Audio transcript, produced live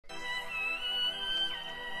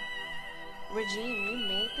Regine, you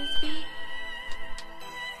made this beat?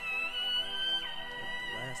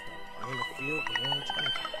 The last up in the field, but won't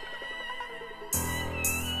drink.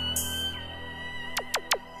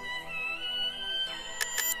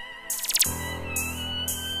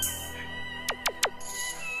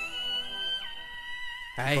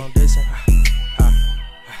 Hey, on dissin.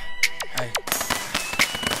 Hey,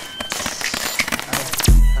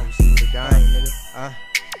 I'm seeing the game, nigga.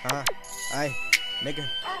 Hey, nigga.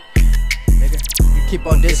 You keep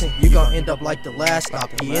on dissing, you gon' end up like the last stop.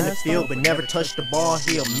 He in the field but never touched the ball,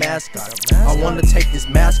 he a mascot. I wanna take this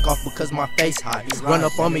mask off because my face hot. Run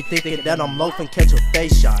up on me thinking that I'm loafing, catch a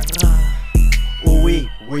face shot. Ooh-wee,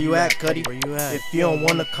 where you at, Cuddy? If you don't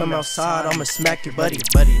wanna come outside, I'ma smack your buddy.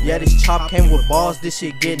 Yeah, this chop came with balls, this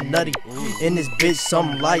shit getting nutty. In this bitch,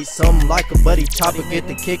 something like a buddy. Chopper get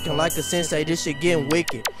the kicking like a sensei, this shit getting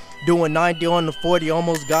wicked. Doing 90 on the 40,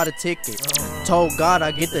 almost got a ticket. Told God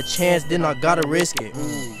I get the chance, then I gotta risk it.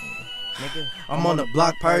 I'm on the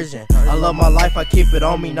block Persian. I love my life, I keep it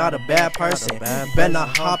on me, not a bad person. Better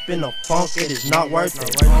not hop in a funk, it is not worth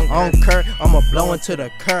it. On Kurt, I'ma blow into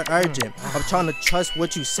the Kurt urgent. I'm trying to trust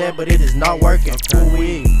what you said, but it is not working.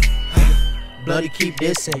 Ooh-wee. Bloody keep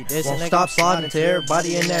dissing. Won't stop sliding to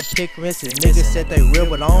everybody in that pick missing. Niggas said they real,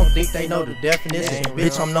 but I don't think they know the definition.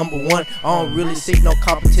 Bitch, I'm #1. I don't really seek no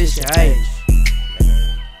competition. Hey.